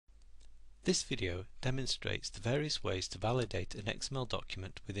This video demonstrates the various ways to validate an XML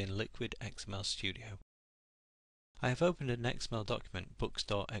document within Liquid XML Studio. I have opened an XML document,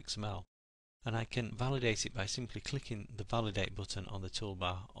 books.xml, and I can validate it by simply clicking the Validate button on the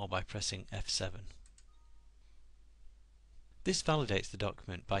toolbar or by pressing F7. This validates the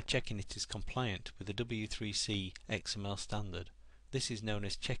document by checking it is compliant with the W3C XML standard. This is known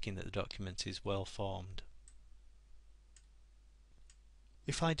as checking that the document is well formed.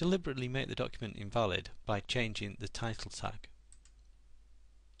 If I deliberately make the document invalid by changing the title tag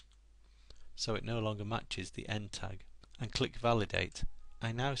so it no longer matches the end tag and click Validate,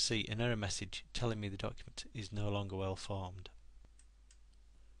 I now see an error message telling me the document is no longer well formed.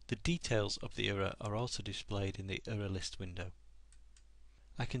 The details of the error are also displayed in the error list window.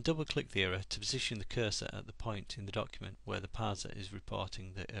 I can double click the error to position the cursor at the point in the document where the parser is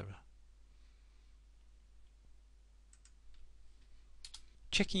reporting the error.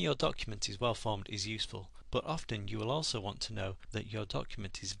 Checking your document is well formed is useful, but often you will also want to know that your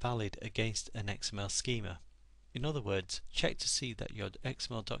document is valid against an XML schema. In other words, check to see that your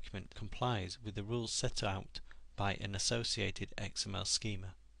XML document complies with the rules set out by an associated XML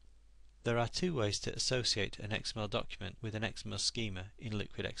schema. There are two ways to associate an XML document with an XML schema in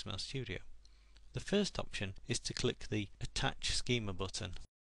Liquid XML Studio. The first option is to click the Attach Schema button.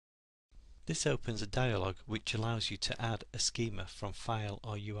 This opens a dialog which allows you to add a schema from file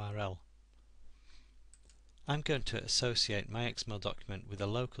or URL. I'm going to associate my XML document with a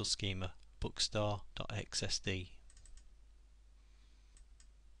local schema, bookstore.xsd.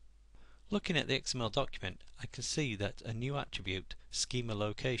 Looking at the XML document, I can see that a new attribute, schema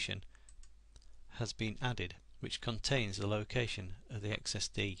location, has been added, which contains the location of the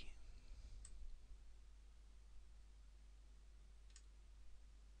XSD.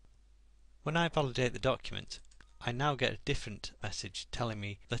 When I validate the document, I now get a different message telling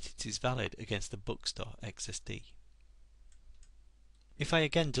me that it is valid against the bookstore.xsd. If I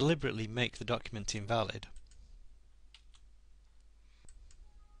again deliberately make the document invalid,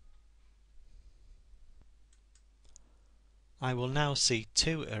 I will now see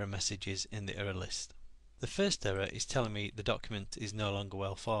two error messages in the error list. The first error is telling me the document is no longer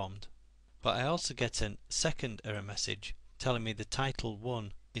well formed, but I also get a second error message telling me the title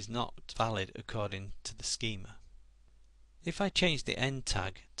 1 is not valid according to the schema. If I change the end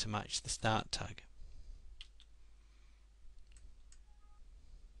tag to match the start tag,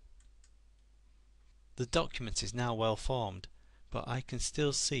 the document is now well formed, but I can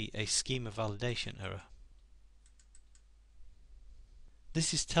still see a schema validation error.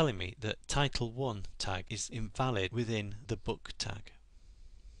 This is telling me that title 1 tag is invalid within the book tag.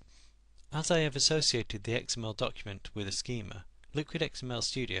 As I have associated the XML document with a schema, Liquid XML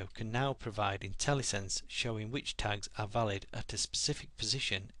Studio can now provide IntelliSense showing which tags are valid at a specific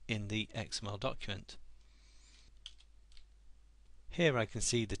position in the XML document. Here I can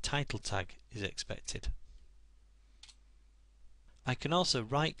see the title tag is expected. I can also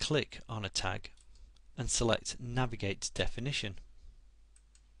right-click on a tag and select Navigate Definition.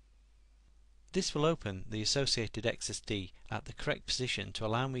 This will open the associated XSD at the correct position to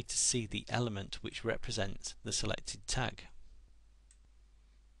allow me to see the element which represents the selected tag.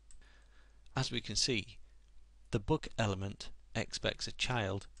 As we can see, the book element expects a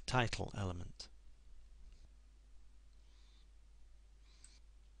child title element.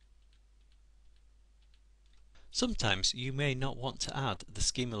 Sometimes you may not want to add the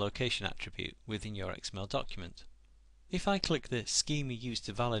schema location attribute within your XML document. If I click the Schema Used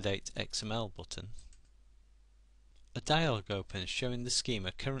to Validate XML button, a dialog opens showing the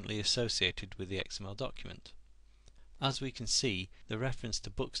schema currently associated with the XML document. As we can see, the reference to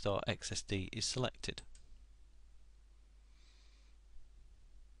bookstore.xsd is selected.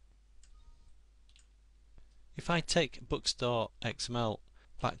 If I take bookstore.xml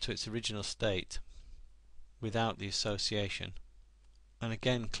back to its original state without the association, and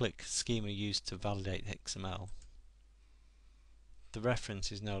again click Schema Used to Validate XML, the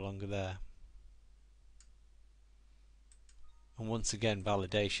reference is no longer there. And once again,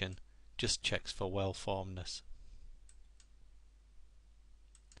 validation just checks for well-formedness.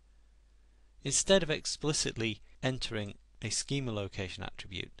 Instead of explicitly entering a schema location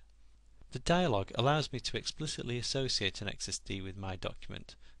attribute, the dialog allows me to explicitly associate an XSD with my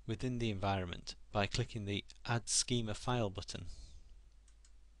document within the environment by clicking the Add Schema File button.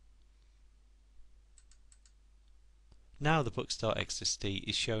 Now the bookstore.xsd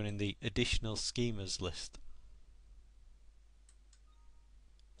is shown in the Additional Schemas list.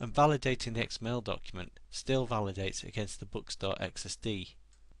 And validating the XML document still validates against the bookstore.xsd,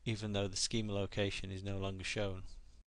 even though the schema location is no longer shown.